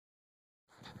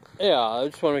Yeah, I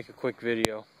just want to make a quick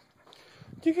video.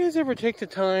 Do you guys ever take the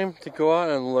time to go out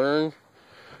and learn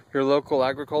your local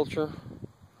agriculture?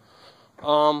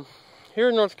 Here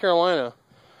in North Carolina,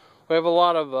 we have a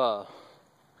lot of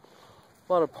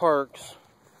parks,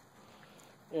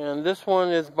 and this one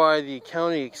is by the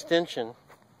county extension.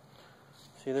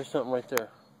 See, there's something right there.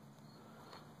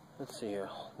 Let's see here.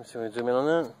 Let's see if we can zoom in on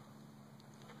that.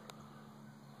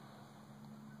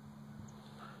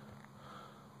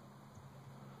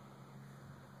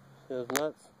 See those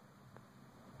nuts?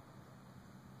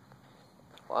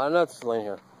 A lot of nuts laying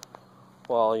here.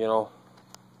 Well, you know,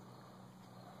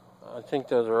 I think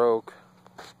those are oak.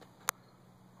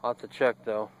 I'll have to check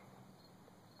though.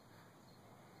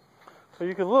 So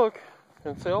you can look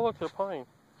and say, oh look, they're pine.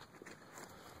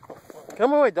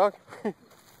 Come away, dog.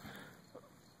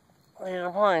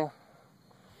 Yeah, pine.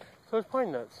 So it's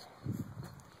pine nuts.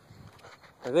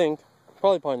 I think.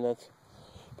 Probably pine nuts.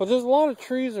 But there's a lot of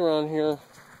trees around here.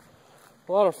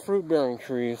 A lot of fruit-bearing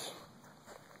trees.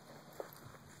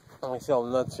 I see all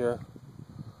the nuts here.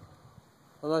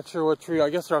 I'm not sure what tree. I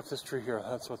guess they're up this tree here.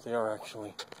 That's what they are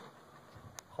actually.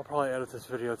 I'll probably edit this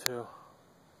video too.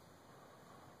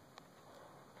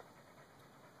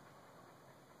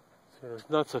 See, there's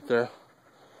nuts up there.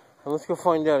 And let's go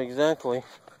find out exactly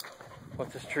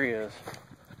what this tree is.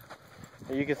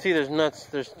 And you can see there's nuts.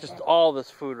 There's just all this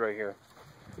food right here.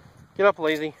 Get up,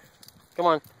 lazy. Come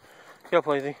on. Get up,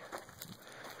 lazy.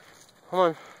 Come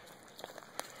on.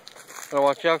 Gotta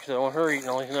watch out because I don't want her eating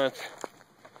all these nuts.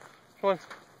 Come on.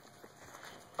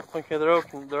 Okay, they're oak.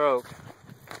 They're oak.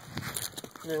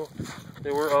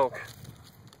 They were oak.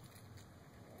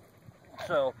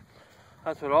 So,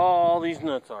 that's what all these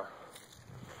nuts are.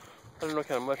 I don't know what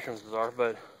kind of mushrooms these are,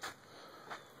 but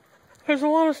there's a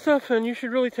lot of stuff, and you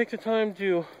should really take the time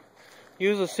to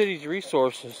use the city's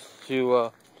resources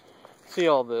to see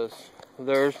all this.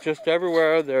 There's just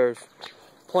everywhere. There's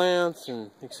plants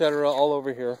and etc. all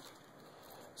over here.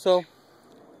 So,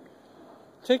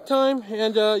 take time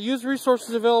and use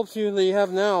resources available to you that you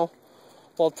have now,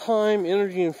 while time,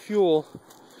 energy, and fuel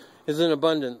is in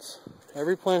abundance.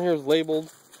 Every plant here is labeled.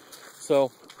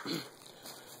 So,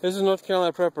 this is North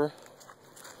Carolina Prepper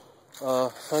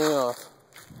signing off.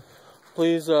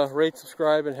 Please rate,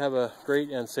 subscribe, and have a great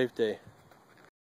and safe day.